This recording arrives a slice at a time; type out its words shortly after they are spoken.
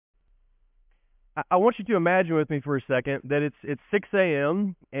I want you to imagine with me for a second that it's 6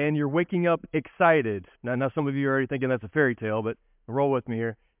 a.m. and you're waking up excited. Now some of you are already thinking that's a fairy tale, but roll with me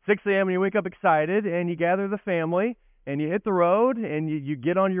here. 6 a.m. and you wake up excited and you gather the family and you hit the road and you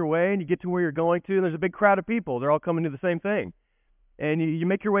get on your way and you get to where you're going to, and there's a big crowd of people. They're all coming to the same thing. And you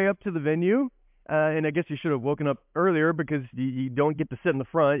make your way up to the venue, and I guess you should have woken up earlier because you don't get to sit in the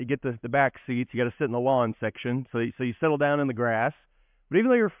front. You get the back seats. You got to sit in the lawn section. So you settle down in the grass. But even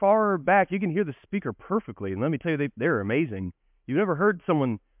though you're far back, you can hear the speaker perfectly. And let me tell you, they're amazing. You've never heard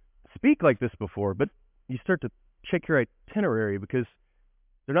someone speak like this before, but you start to check your itinerary because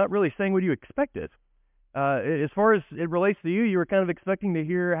they're not really saying what you expected. As far as it relates to you, you were kind of expecting to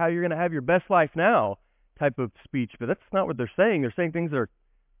hear how you're going to have your best life now type of speech, but that's not what they're saying. They're saying things that are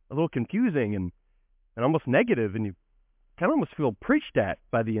a little confusing and almost negative, and you kind of almost feel preached at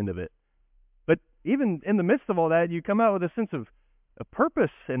by the end of it. But even in the midst of all that, you come out with a sense of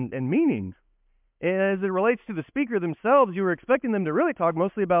purpose and meaning. And as it relates to the speaker themselves, you were expecting them to really talk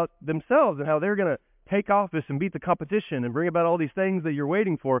mostly about themselves and how they're going to take office and beat the competition and bring about all these things that you're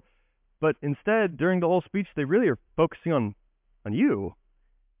waiting for. But instead, during the whole speech, they really are focusing on you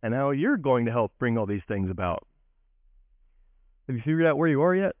and how you're going to help bring all these things about. Have you figured out where you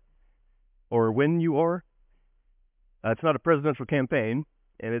are yet? Or when you are? It's not a presidential campaign,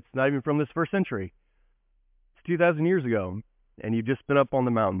 and it's not even from this first century. It's 2,000 years ago, and you've just been up on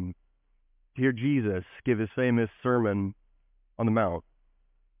the mountain to hear Jesus give his famous Sermon on the Mount.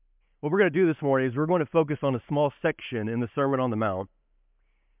 What we're going to do this morning is we're going to focus on a small section in the Sermon on the Mount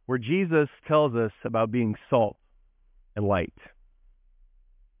where Jesus tells us about being salt and light.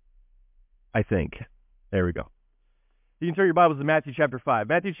 I think. There we go. You can turn your Bibles to Matthew chapter 5.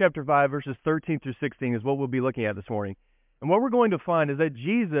 Matthew chapter 5, verses 13 through 16 is what we'll be looking at this morning. And what we're going to find is that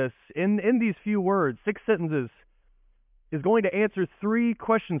Jesus, in these few words, 6 sentences, is going to answer 3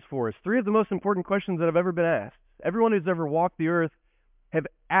 questions for us. 3 of the most important questions that have ever been asked. Everyone who's ever walked the earth have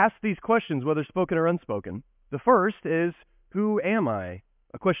asked these questions, whether spoken or unspoken. The first is, who am I?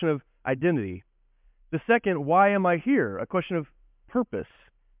 A question of identity. The second, why am I here? A question of purpose.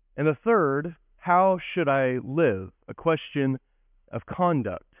 And the third, how should I live? A question of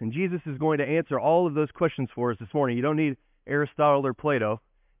conduct. And Jesus is going to answer all of those questions for us this morning. You don't need Aristotle or Plato.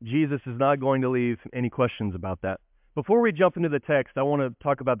 Jesus is not going to leave any questions about that. Before we jump into the text, I want to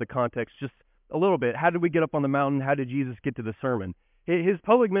talk about the context just a little bit. How did we get up on the mountain? How did Jesus get to the sermon? His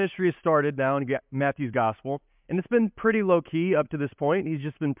public ministry has started now in Matthew's gospel, and it's been pretty low-key up to this point. He's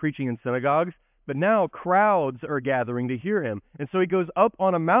just been preaching in synagogues, but now crowds are gathering to hear him. And so he goes up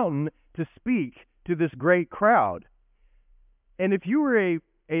on a mountain to speak to this great crowd. And if you were an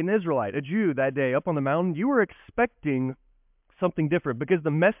Israelite, a Jew that day up on the mountain, you were expecting something different because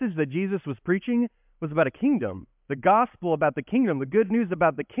the message that Jesus was preaching was about a kingdom. The gospel about the kingdom, the good news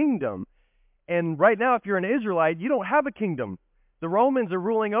about the kingdom. And right now, if you're an Israelite, you don't have a kingdom. The Romans are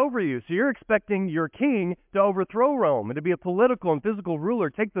ruling over you, so you're expecting your king to overthrow Rome and to be a political and physical ruler,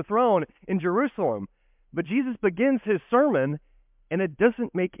 take the throne in Jerusalem. But Jesus begins his sermon, and it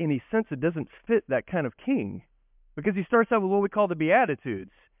doesn't make any sense. It doesn't fit that kind of king, because he starts out with what we call the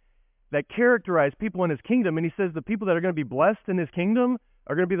Beatitudes that characterize people in his kingdom, and he says the people that are going to be blessed in his kingdom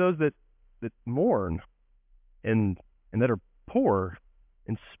are going to be those that mourn and that are poor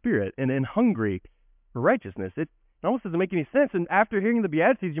in spirit and hungry for righteousness. It almost doesn't make any sense. And after hearing the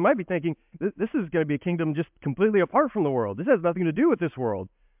Beatitudes, you might be thinking, this is going to be a kingdom just completely apart from the world. This has nothing to do with this world.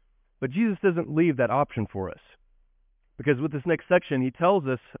 But Jesus doesn't leave that option for us. Because with this next section, he tells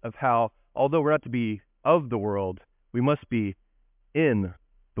us of how, although we're not to be of the world, we must be in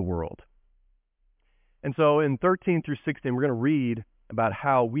the world. And so in 13 through 16, we're going to read about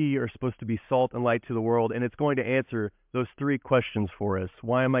how we are supposed to be salt and light to the world, and it's going to answer those 3 questions for us.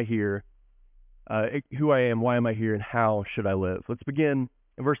 Why am I here? Who I am, why am I here, and how should I live? Let's begin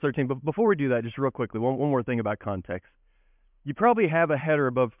in verse 13. But before we do that, just real quickly, one more thing about context. You probably have a header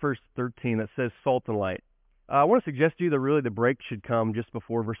above verse 13 that says salt and light. I want to suggest to you that really the break should come just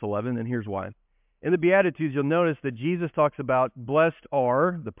before verse 11, and here's why. In the Beatitudes, you'll notice that Jesus talks about blessed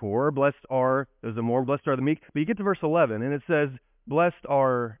are the poor, blessed are those that mourn, blessed are the meek. But you get to verse 11, and it says, blessed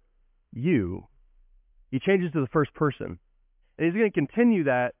are you. He changes to the first person. And he's going to continue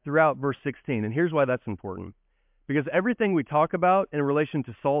that throughout verse 16. And here's why that's important. Because everything we talk about in relation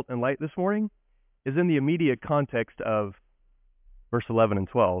to salt and light this morning is in the immediate context of verse 11 and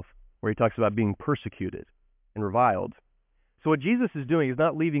 12, where he talks about being persecuted and reviled. So what Jesus is doing is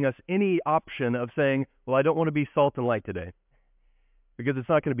not leaving us any option of saying, well, I don't want to be salt and light today. Because it's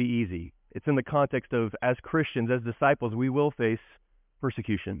not going to be easy. It's in the context of, as Christians, as disciples, we will face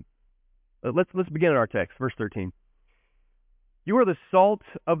persecution. Let's begin in our text, verse 13. You are the salt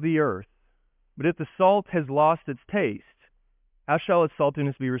of the earth, But if the salt has lost its taste, how shall its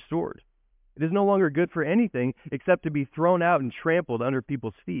saltiness be restored? It is no longer good for anything except to be thrown out and trampled under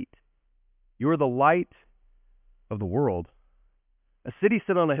people's feet. You are the light of the world. A city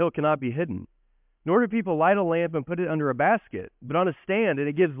set on a hill cannot be hidden. Nor do people light a lamp and put it under a basket, but on a stand, and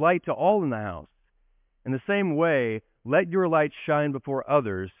it gives light to all in the house. In the same way, let your light shine before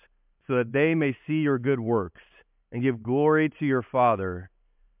others, so that they may see your good works and give glory to your Father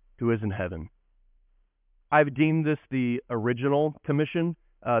who is in heaven. I've deemed this the original commission.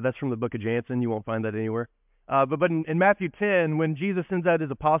 That's from the book of Jansen. You won't find that anywhere. But in Matthew 10, when Jesus sends out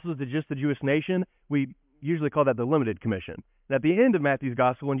his apostles to just the Jewish nation, we usually call that the limited commission. And at the end of Matthew's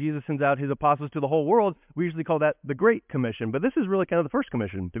gospel, when Jesus sends out his apostles to the whole world, we usually call that the Great Commission. But this is really kind of the first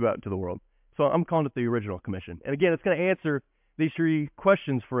commission to go out into the world. So I'm calling it the original commission. And again, it's going to answer these three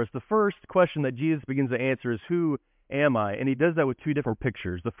questions for us. The first question that Jesus begins to answer is, who am I? And he does that with two different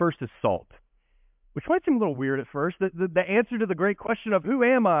pictures. The first is salt, which might seem a little weird at first. The answer to the great question of who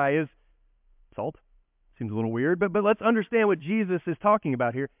am I is salt. Seems a little weird, but let's understand what Jesus is talking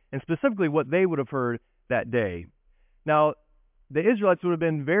about here, and specifically what they would have heard that day. Now, the Israelites would have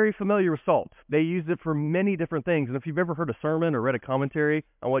been very familiar with salt. They used it for many different things, and if you've ever heard a sermon or read a commentary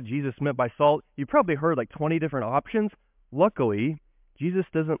on what Jesus meant by salt, you probably heard like 20 different options. Luckily, Jesus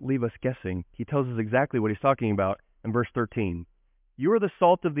doesn't leave us guessing. He tells us exactly what he's talking about in verse 13. You are the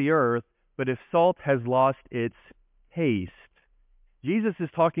salt of the earth, but if salt has lost its taste. Jesus is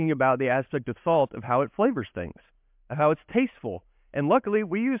talking about the aspect of salt, of how it flavors things, of how it's tasteful. And luckily,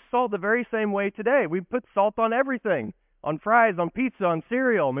 we use salt the very same way today. We put salt on everything, on fries, on pizza, on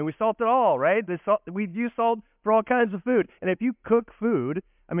cereal. I mean, we salt it all, right? We use salt for all kinds of food. And if you cook food,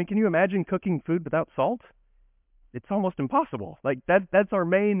 I mean, can you imagine cooking food without salt? It's almost impossible. Like, that's our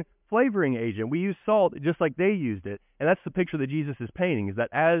main flavoring agent. We use salt just like they used it. And that's the picture that Jesus is painting, is that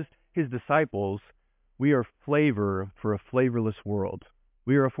as his disciples, we are flavor for a flavorless world.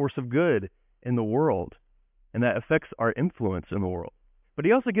 We are a force of good in the world, and that affects our influence in the world. But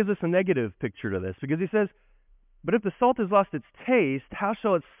he also gives us a negative picture to this, because he says, but if the salt has lost its taste, how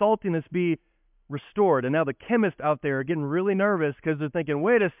shall its saltiness be restored? And now the chemists out there are getting really nervous because they're thinking,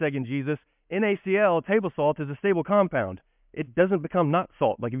 wait a second, Jesus, NaCl, table salt, is a stable compound. It doesn't become not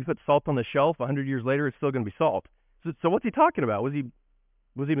salt. Like if you put salt on the shelf 100 years later, it's still going to be salt. So what's he talking about? Was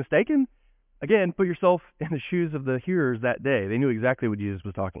he mistaken? Again, put yourself in the shoes of the hearers that day. They knew exactly what Jesus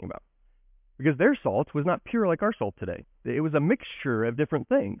was talking about, because their salt was not pure like our salt today. It was a mixture of different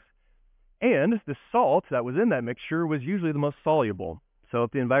things. And the salt that was in that mixture was usually the most soluble. So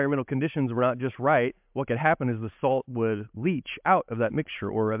if the environmental conditions were not just right, what could happen is the salt would leach out of that mixture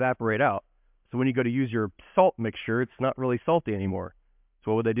or evaporate out. So when you go to use your salt mixture, it's not really salty anymore.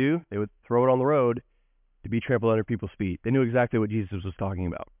 So what would they do? They would throw it on the road to be trampled under people's feet. They knew exactly what Jesus was talking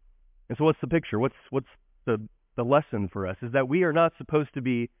about. And so what's the picture? What's the lesson for us? Is that we are not supposed to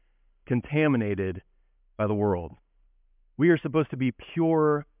be contaminated by the world. We are supposed to be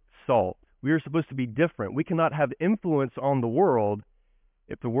pure salt. We are supposed to be different. We cannot have influence on the world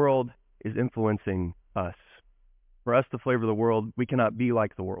if the world is influencing us. For us to flavor the world, we cannot be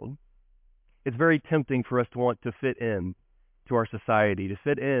like the world. It's very tempting for us to want to fit in to our society, to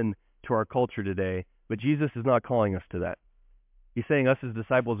fit in to our culture today, but Jesus is not calling us to that. He's saying us as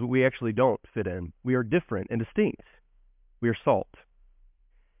disciples, we actually don't fit in. We are different and distinct. We are salt.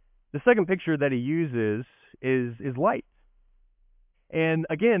 The second picture that he uses is light. And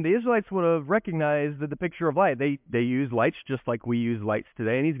again, the Israelites would have recognized the picture of light. They use lights just like we use lights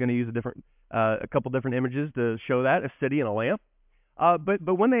today, and he's going to use a couple different images to show that, a city and a lamp.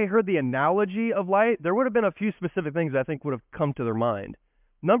 But when they heard the analogy of light, there would have been a few specific things I think would have come to their mind.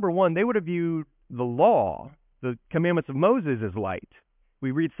 Number one, they would have viewed the law, the commandments of Moses, as light.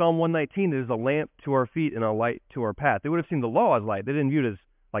 We read Psalm 119, it is a lamp to our feet and a light to our path. They would have seen the law as light. They didn't view it as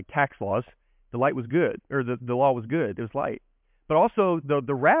like tax laws. The light was good, or the law was good. It was light. But also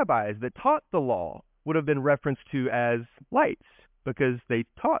the rabbis that taught the law would have been referenced to as lights because they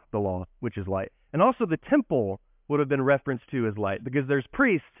taught the law, which is light. And also the temple would have been referenced to as light because there's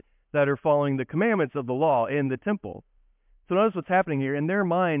priests that are following the commandments of the law in the temple. So notice what's happening here. In their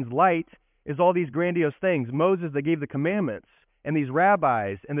minds, light is all these grandiose things. Moses, that gave the commandments, and these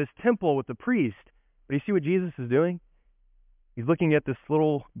rabbis, and this temple with the priest. But you see what Jesus is doing? He's looking at this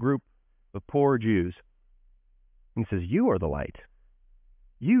little group of poor Jews. And he says, you are the light.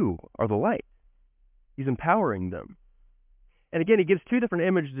 You are the light. He's empowering them. And again, he gives two different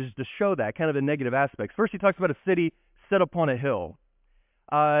images to show that, kind of the negative aspects. First, he talks about a city set upon a hill.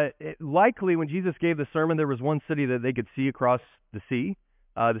 Likely, when Jesus gave the sermon, there was one city that they could see across the sea,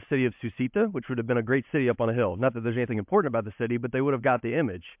 the city of Susita, which would have been a great city up on a hill. Not that there's anything important about the city, but they would have got the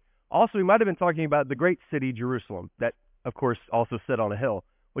image. Also, he might have been talking about the great city, Jerusalem, that, of course, also sat on a hill.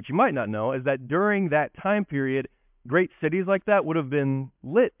 What you might not know is that during that time period, great cities like that would have been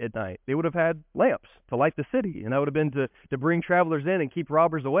lit at night. They would have had lamps to light the city, and that would have been to bring travelers in and keep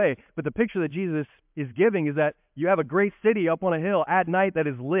robbers away. But the picture that Jesus is giving is that you have a great city up on a hill at night that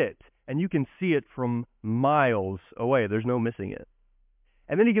is lit, and you can see it from miles away. There's no missing it.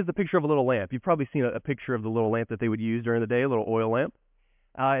 And then he gives the picture of a little lamp. You've probably seen a picture of the little lamp that they would use during the day, a little oil lamp.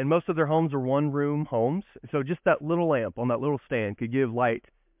 And most of their homes are one-room homes. So just that little lamp on that little stand could give light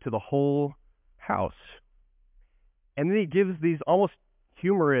to the whole house. And then he gives these almost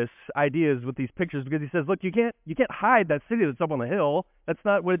humorous ideas with these pictures because he says, look, you can't hide that city that's up on the hill. That's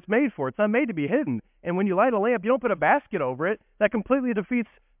not what it's made for. It's not made to be hidden. And when you light a lamp, you don't put a basket over it. That completely defeats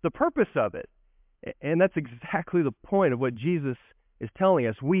the purpose of it. And that's exactly the point of what Jesus is telling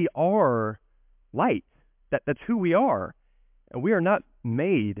us. We are light. That's who we are. And we are not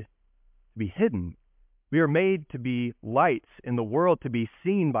made to be hidden. We are made to be lights in the world, to be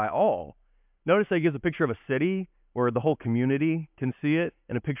seen by all. Notice that he gives a picture of a city where the whole community can see it,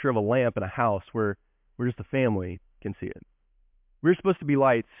 and a picture of a lamp in a house where just the family can see it. We're supposed to be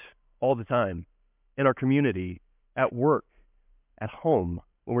lights all the time, in our community, at work, at home,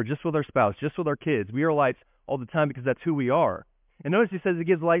 when we're just with our spouse, just with our kids. We are lights all the time because that's who we are. And notice he says he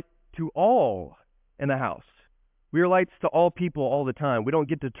gives light to all in the house. We are lights to all people all the time. We don't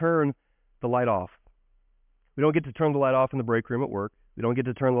get to turn the light off. We don't get to turn the light off in the break room at work. We don't get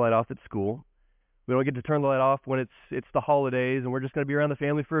to turn the light off at school. We don't get to turn the light off when it's the holidays and we're just going to be around the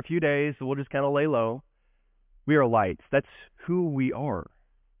family for a few days, so we'll just kind of lay low. We are lights. That's who we are.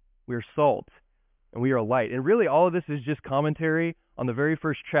 We are salt, and we are light. And really, all of this is just commentary on the very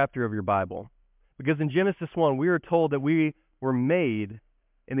first chapter of your Bible. Because in Genesis 1, we are told that we were made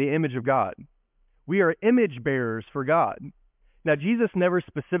in the image of God. We are image bearers for God. Now, Jesus never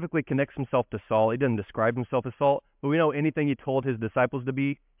specifically connects himself to salt. He doesn't describe himself as salt, but we know anything he told his disciples to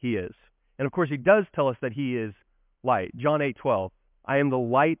be, he is. And of course, he does tell us that he is light. John 8:12, I am the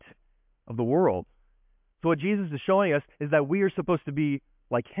light of the world. So what Jesus is showing us is that we are supposed to be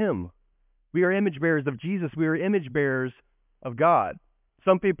like him. We are image bearers of Jesus. We are image bearers of God.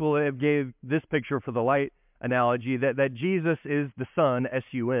 Some people have gave this picture for the light analogy that Jesus is the sun,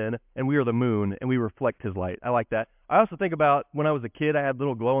 S-U-N, and we are the moon, and we reflect his light. I like that. I also think about when I was a kid, I had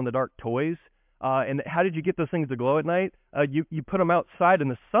little glow-in-the-dark toys. And how did you get those things to glow at night? You put them outside in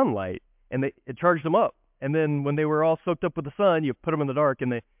the sunlight, and it charged them up. And then when they were all soaked up with the sun, you put them in the dark,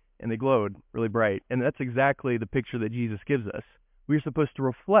 and they glowed really bright. And that's exactly the picture that Jesus gives us. We're supposed to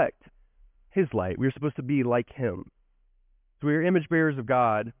reflect his light. We're supposed to be like him. So we are image bearers of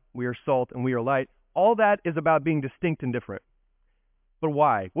God. We are salt, and we are light. All that is about being distinct and different. But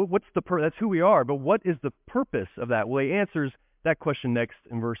why? What's that's who we are, but what is the purpose of that? Well, he answers that question next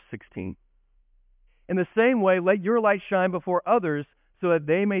in verse 16. In the same way, let your light shine before others so that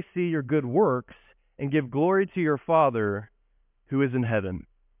they may see your good works and give glory to your Father who is in heaven.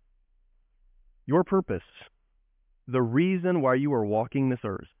 Your purpose, the reason why you are walking this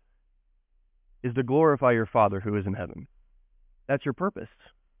earth, is to glorify your Father who is in heaven. That's your purpose.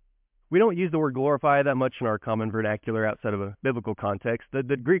 We don't use the word glorify that much in our common vernacular outside of a biblical context. The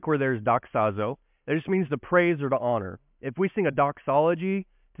Greek word there is doxazo. That just means to praise or to honor. If we sing a doxology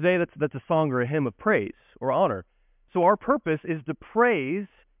today, that's a song or a hymn of praise or honor. So our purpose is to praise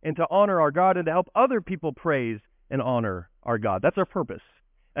and to honor our God and to help other people praise and honor our God. That's our purpose.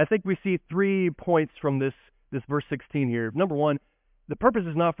 I think we see 3 points from this verse 16 here. Number one, the purpose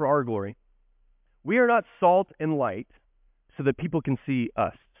is not for our glory. We are not salt and light so that people can see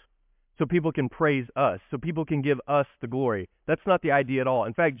us, so people can praise us, so people can give us the glory. That's not the idea at all.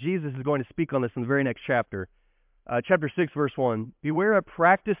 In fact, Jesus is going to speak on this in the very next chapter. Chapter 6, verse 1, beware of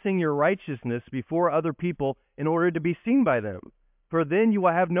practicing your righteousness before other people in order to be seen by them, for then you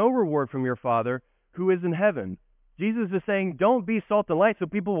will have no reward from your Father who is in heaven. Jesus is saying, don't be salt and light so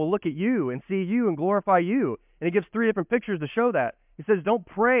people will look at you and see you and glorify you. And he gives 3 different pictures to show that. He says, don't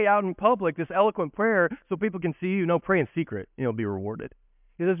pray out in public this eloquent prayer so people can see you. No, pray in secret, and you'll be rewarded.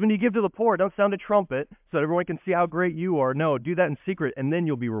 He says, when you give to the poor, don't sound a trumpet so that everyone can see how great you are. No, do that in secret, and then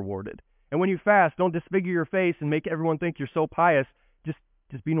you'll be rewarded. And when you fast, don't disfigure your face and make everyone think you're so pious.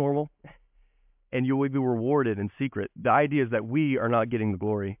 Just be normal, and you will be rewarded in secret. The idea is that we are not getting the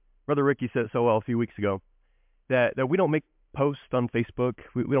glory. Brother Ricky said it so well a few weeks ago, that we don't make posts on Facebook.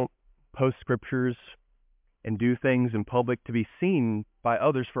 We don't post scriptures and do things in public to be seen by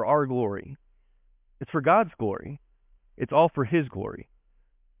others for our glory. It's for God's glory. It's all for his glory.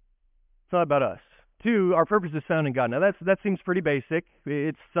 It's not about us. 2, our purpose is found in God. Now that seems pretty basic.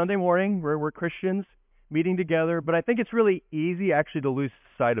 It's Sunday morning. We're Christians. meeting together, but I think it's really easy actually to lose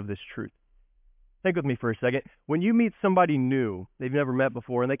sight of this truth. Think with me for a second. When you meet somebody new they've never met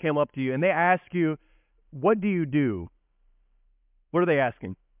before, and they come up to you and they ask you, what do you do? What are they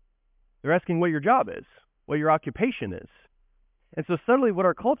asking? They're asking what your job is, what your occupation is. And so suddenly what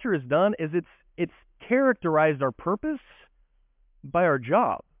our culture has done is it's characterized our purpose by our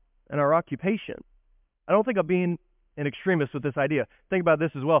job and our occupation. I don't think I'm being an extremist with this idea. Think about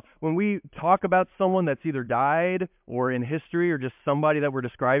this as well. When we talk about someone that's either died or in history or just somebody that we're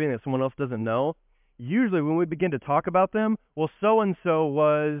describing that someone else doesn't know, usually when we begin to talk about them, well, so-and-so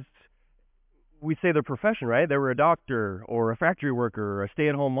was, we say their profession, right? They were a doctor or a factory worker or a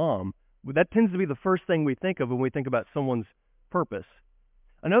stay-at-home mom. That tends to be the first thing we think of when we think about someone's purpose.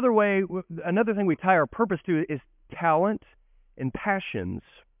 Another thing we tie our purpose to is talent and passions.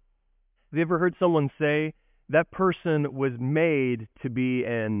 Have you ever heard someone say, that person was made to be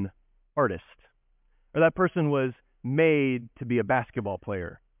an artist, or that person was made to be a basketball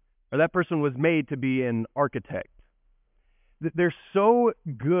player, or that person was made to be an architect? They're so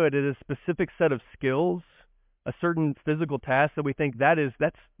good at a specific set of skills, a certain physical task, that we think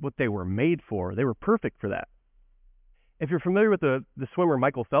that's what they were made for. They were perfect for that. If you're familiar with the swimmer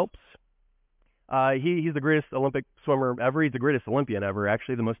Michael Phelps, he's the greatest Olympic swimmer ever. He's the greatest Olympian ever,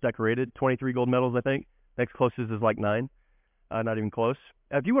 actually, the most decorated, 23 gold medals, I think. Next closest is like 9, not even close.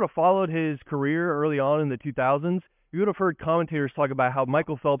 If you would have followed his career early on in the 2000s, you would have heard commentators talk about how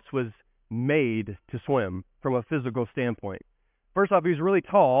Michael Phelps was made to swim from a physical standpoint. First off, he was really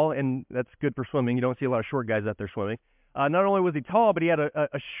tall, and that's good for swimming. You don't see a lot of short guys out there swimming. Not only was he tall, but he had a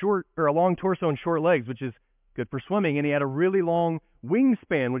long torso and short legs, which is good for swimming, and he had a really long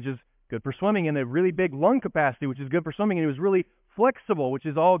wingspan, which is good for swimming, and a really big lung capacity, which is good for swimming, and he was really flexible, which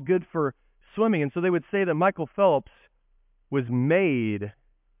is all good for swimming. And so they would say that Michael Phelps was made to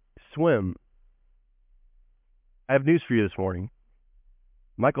swim. I have news for you this morning.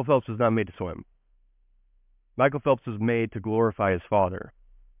 Michael Phelps was not made to swim. Michael Phelps was made to glorify his Father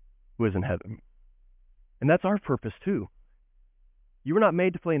who is in heaven. And that's our purpose too. You were not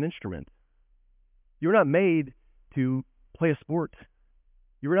made to play an instrument. You were not made to play a sport.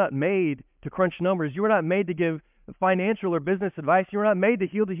 You were not made to crunch numbers. You were not made to give financial or business advice. You were not made to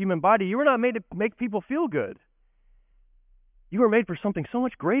heal the human body. You were not made to make people feel good. You were made for something so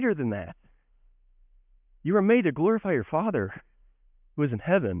much greater than that. You were made to glorify your Father who is in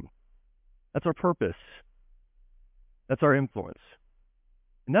heaven. That's our purpose. That's our influence.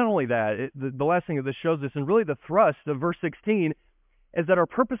 And not only that, the last thing that this shows us, and really the thrust of verse 16, is that our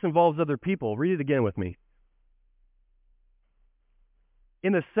purpose involves other people. Read it again with me.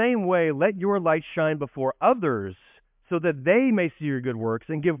 In the same way, let your light shine before others so that they may see your good works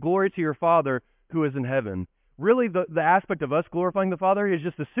and give glory to your Father who is in heaven. Really, the aspect of us glorifying the Father is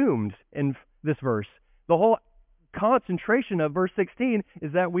just assumed in this verse. The whole concentration of verse 16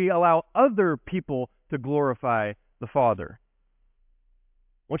 is that we allow other people to glorify the Father.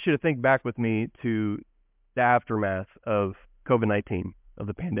 I want you to think back with me to the aftermath of COVID-19, of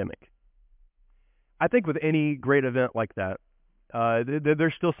the pandemic. I think with any great event like that,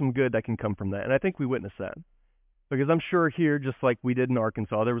 there's still some good that can come from that. And I think we witnessed that. Because I'm sure here, just like we did in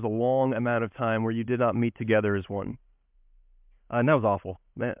Arkansas, there was a long amount of time where you did not meet together as one. And that was awful.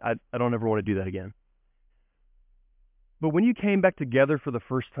 Man, I don't ever want to do that again. But when you came back together for the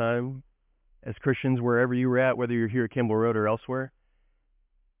first time as Christians, wherever you were at, whether you're here at Kimball Road or elsewhere,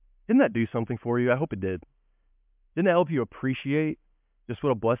 didn't that do something for you? I hope it did. Didn't that help you appreciate just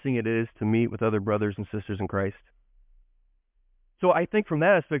what a blessing it is to meet with other brothers and sisters in Christ? So I think from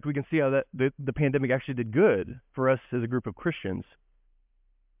that aspect, we can see how that the pandemic actually did good for us as a group of Christians.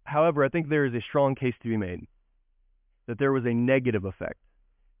 However, I think there is a strong case to be made that there was a negative effect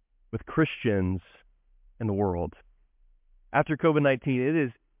with Christians in the world. After COVID-19, it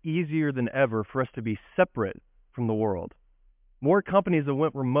is easier than ever for us to be separate from the world. More companies have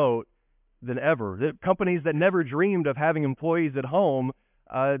went remote than ever. The companies that never dreamed of having employees at home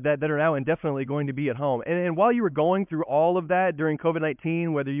that are now indefinitely going to be at home. And while you were going through all of that during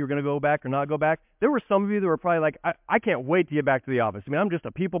COVID-19, whether you were going to go back or not go back, there were some of you that were probably like, I can't wait to get back to the office. I mean, I'm just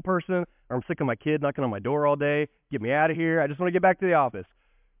a people person, or I'm sick of my kid knocking on my door all day. Get me out of here. I just want to get back to the office.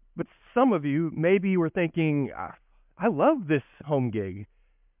 But some of you, maybe you were thinking, I love this home gig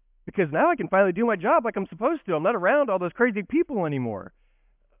because now I can finally do my job like I'm supposed to. I'm not around all those crazy people anymore.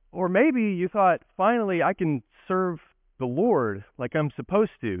 Or maybe you thought, finally, I can serve the Lord like I'm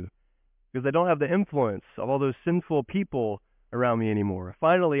supposed to because I don't have the influence of all those sinful people around me anymore.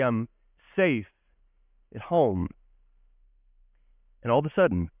 Finally, I'm safe at home. And all of a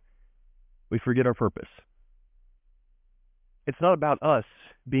sudden, we forget our purpose. It's not about us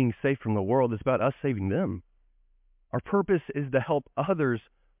being safe from the world. It's about us saving them. Our purpose is to help others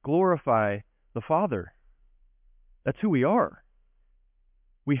glorify the Father. That's who we are.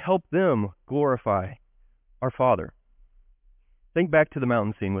 We help them glorify our Father. Think back to the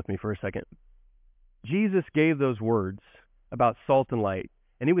mountain scene with me for a second. Jesus gave those words about salt and light,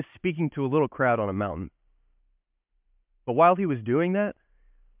 and he was speaking to a little crowd on a mountain. But while he was doing that,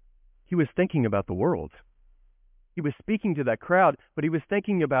 he was thinking about the world. He was speaking to that crowd, but he was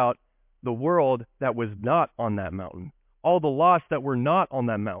thinking about the world that was not on that mountain, all the lost that were not on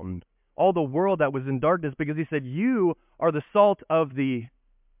that mountain, all the world that was in darkness, because he said, you are the salt of the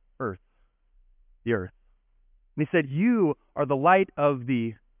earth. The earth. And he said, you are the light of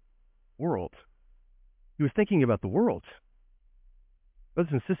the world. He was thinking about the world.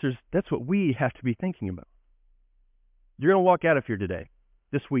 Brothers and sisters, that's what we have to be thinking about. You're going to walk out of here today,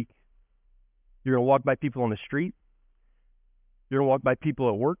 this week. You're going to walk by people on the street. You're going to walk by people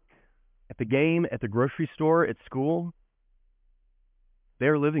at work, at the game, at the grocery store, at school.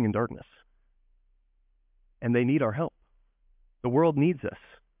 They're living in darkness. And they need our help. The world needs us.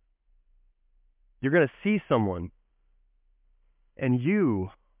 You're going to see someone, and you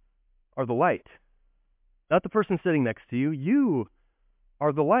are the light. Not the person sitting next to you. You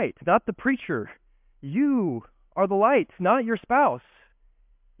are the light. Not the preacher. You are the light. Not your spouse.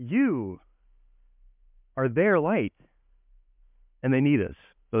 You are their light. And they need us,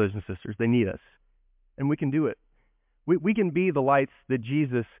 brothers and sisters. They need us. And we can do it. We can be the lights that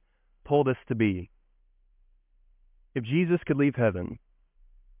Jesus told us to be. If Jesus could leave heaven,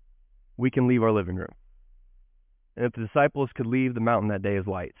 we can leave our living room. And if the disciples could leave the mountain that day as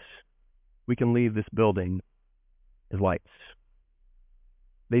lights, we can leave this building as lights.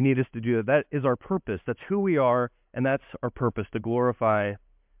 They need us to do that. That is our purpose. That's who we are, and that's our purpose, to glorify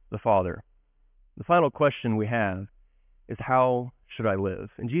the Father. The final question we have is, how should I live?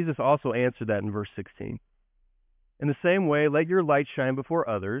 And Jesus also answered that in verse 16. In the same way, let your light shine before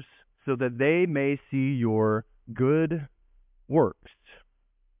others, so that they may see your good works.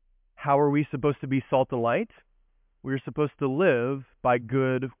 How are we supposed to be salt and light? We're supposed to live by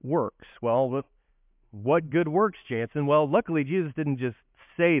good works. Well, what good works, Jansen? Well, luckily, Jesus didn't just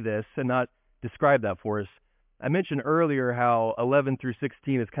say this and not describe that for us. I mentioned earlier how 11 through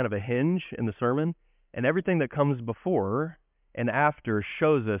 16 is kind of a hinge in the sermon, and everything that comes before and after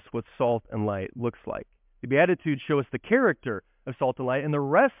shows us what salt and light looks like. The Beatitudes show us the character of salt and light, and the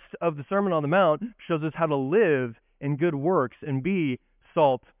rest of the Sermon on the Mount shows us how to live in good works and be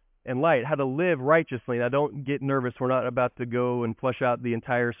salt and light, how to live righteously. Now, don't get nervous. We're not about to go and flesh out the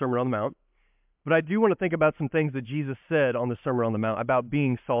entire Sermon on the Mount. But I do want to think about some things that Jesus said on the Sermon on the Mount about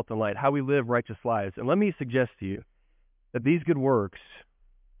being salt and light, how we live righteous lives. And let me suggest to you that these good works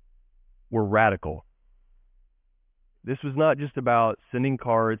were radical. This was not just about sending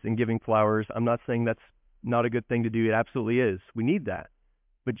cards and giving flowers. I'm not saying that's not a good thing to do. It absolutely is. We need that.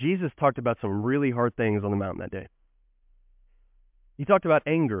 But Jesus talked about some really hard things on the mountain that day. He talked about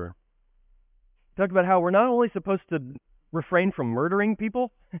anger. He talked about how we're not only supposed to refrain from murdering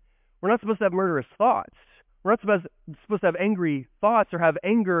people, we're not supposed to have murderous thoughts. We're not supposed to have angry thoughts or have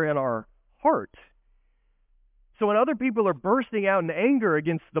anger in our heart. So when other people are bursting out in anger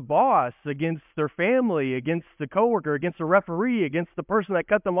against the boss, against their family, against the coworker, against the referee, against the person that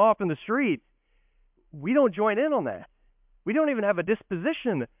cut them off in the street, we don't join in on that. We don't even have a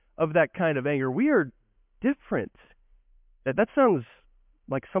disposition of that kind of anger. We are different. That sounds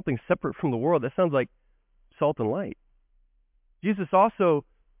like something separate from the world. That sounds like salt and light. Jesus also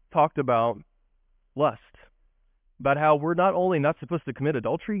talked about lust, about how we're not only not supposed to commit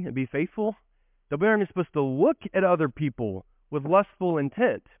adultery and be faithful, that we aren't supposed to look at other people with lustful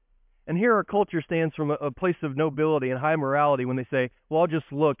intent. And here our culture stands from a place of nobility and high morality when they say, well, I'll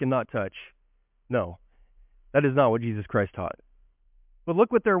just look and not touch. No, that is not what Jesus Christ taught. But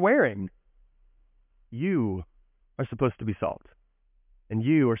look what they're wearing. You are supposed to be salt, and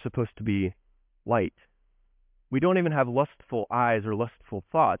you are supposed to be light. We don't even have lustful eyes or lustful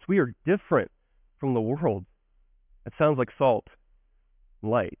thoughts. We are different from the world. It sounds like salt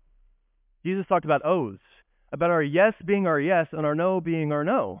and light. Jesus talked about oaths, about our yes being our yes and our no being our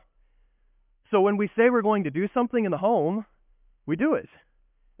no. So when we say we're going to do something in the home, we do it.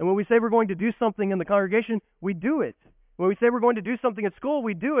 And when we say we're going to do something in the congregation, we do it. When we say we're going to do something at school,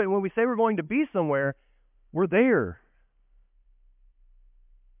 we do it. And when we say we're going to be somewhere, we're there.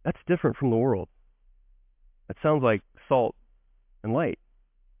 That's different from the world. That sounds like salt and light.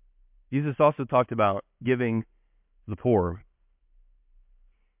 Jesus also talked about giving to the poor.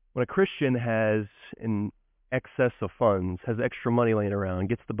 When a Christian has an excess of funds, has extra money laying around,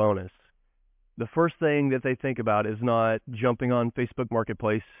 gets the bonus, the first thing that they think about is not jumping on Facebook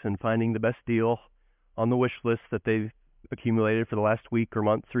Marketplace and finding the best deal on the wish list that they've accumulated for the last week or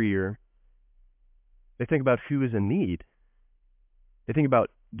month or year. They think about who is in need. They think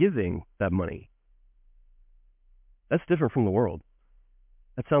about giving that money. That's different from the world.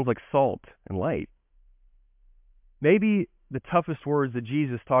 That sounds like salt and light. Maybe the toughest words that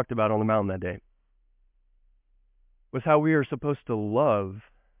Jesus talked about on the mountain that day was how we are supposed to love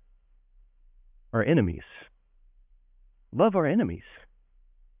our enemies. Love our enemies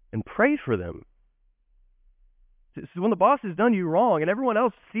and pray for them. So when the boss has done you wrong and everyone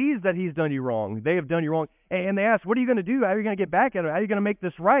else sees that he's done you wrong, they have done you wrong, and they ask, what are you going to do? How are you going to get back at it? How are you going to make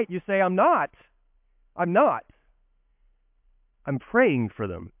this right? You say, I'm not. I'm praying for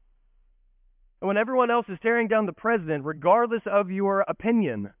them. And when everyone else is tearing down the president, regardless of your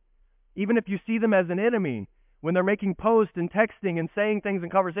opinion, even if you see them as an enemy, when they're making posts and texting and saying things in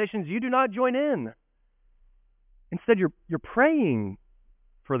conversations, you do not join in. Instead, you're praying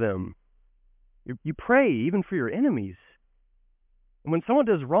for them. You pray even for your enemies. And when someone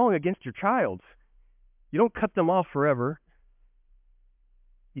does wrong against your child, you don't cut them off forever.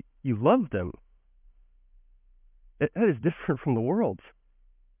 You love them. That is different from the world.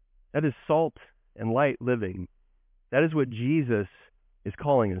 That is salt and light living. That is what Jesus is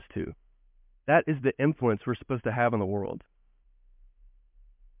calling us to. That is the influence we're supposed to have in the world.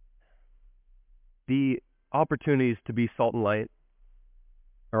 The opportunities to be salt and light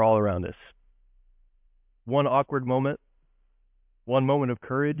are all around us. One awkward moment, one moment of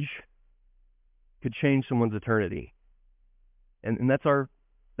courage could change someone's eternity. And that's our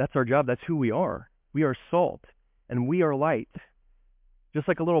job. That's who we are. We are salt and we are light. Just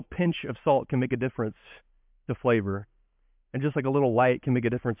like a little pinch of salt can make a difference to flavor, and just like a little light can make a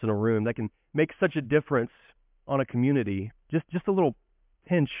difference in a room, that can make such a difference on a community. Just a little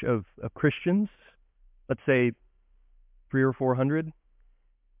pinch of Christians, let's say 300 or 400,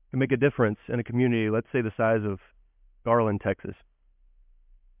 can make a difference in a community, let's say the size of Garland, Texas.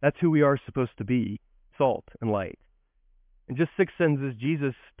 That's who we are supposed to be, salt and light. In just 6 sentences,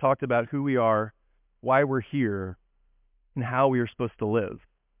 Jesus talked about who we are, why we're here, and how we are supposed to live.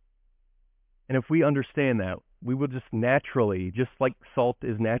 And if we understand that, we will just naturally, just like salt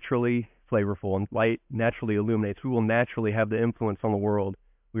is naturally flavorful and light naturally illuminates, we will naturally have the influence on the world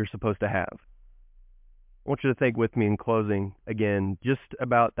we are supposed to have. I want you to think with me in closing again just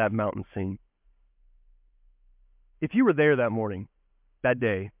about that mountain scene. If you were there that morning, that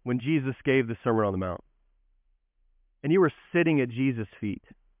day, when Jesus gave the Sermon on the Mount, and you were sitting at Jesus' feet,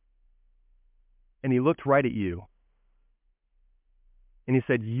 and he looked right at you, and he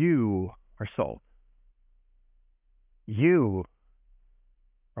said, you are salt. You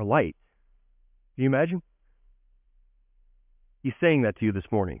are light. Can you imagine? He's saying that to you this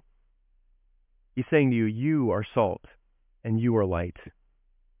morning. He's saying to you, you are salt and you are light.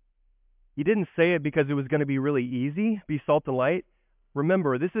 He didn't say it because it was going to be really easy, be salt and light.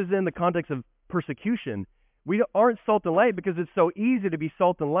 Remember, this is in the context of persecution. We aren't salt and light because it's so easy to be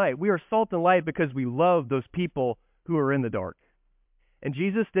salt and light. We are salt and light because we love those people who are in the dark. And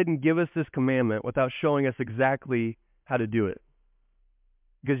Jesus didn't give us this commandment without showing us exactly how to do it.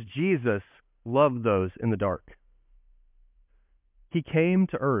 Because Jesus loved those in the dark. He came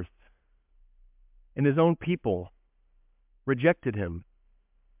to earth, and his own people rejected him.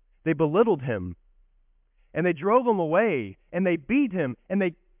 They belittled him, and they drove him away, and they beat him, and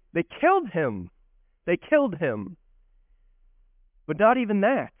they killed him. They killed him. But not even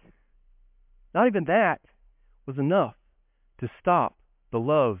that was enough to stop the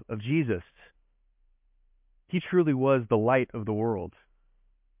love of Jesus. He truly was the light of the world.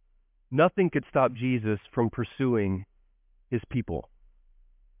 Nothing could stop Jesus from pursuing his people.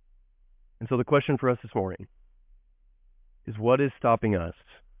 And so the question for us this morning is, what is stopping us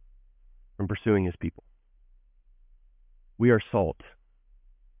from pursuing his people? We are salt,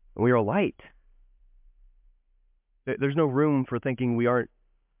 and we are light. There's no room for thinking we aren't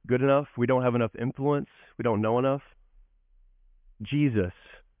good enough, we don't have enough influence, we don't know enough. Jesus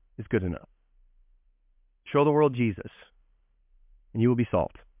is good enough. Show the world Jesus, and you will be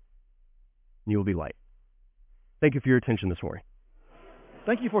salt, and you will be light. Thank you for your attention this morning.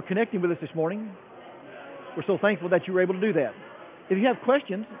 Thank you for connecting with us this morning. We're so thankful that you were able to do that. If you have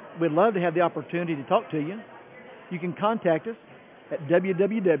questions, we'd love to have the opportunity to talk to you. You can contact us at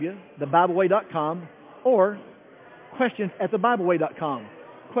www.thebibleway.com or questions@thebibleway.com.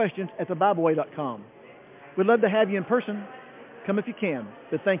 questions@thebibleway.com. We'd love to have you in person. Come if you can.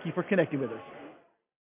 But thank you for connecting with us.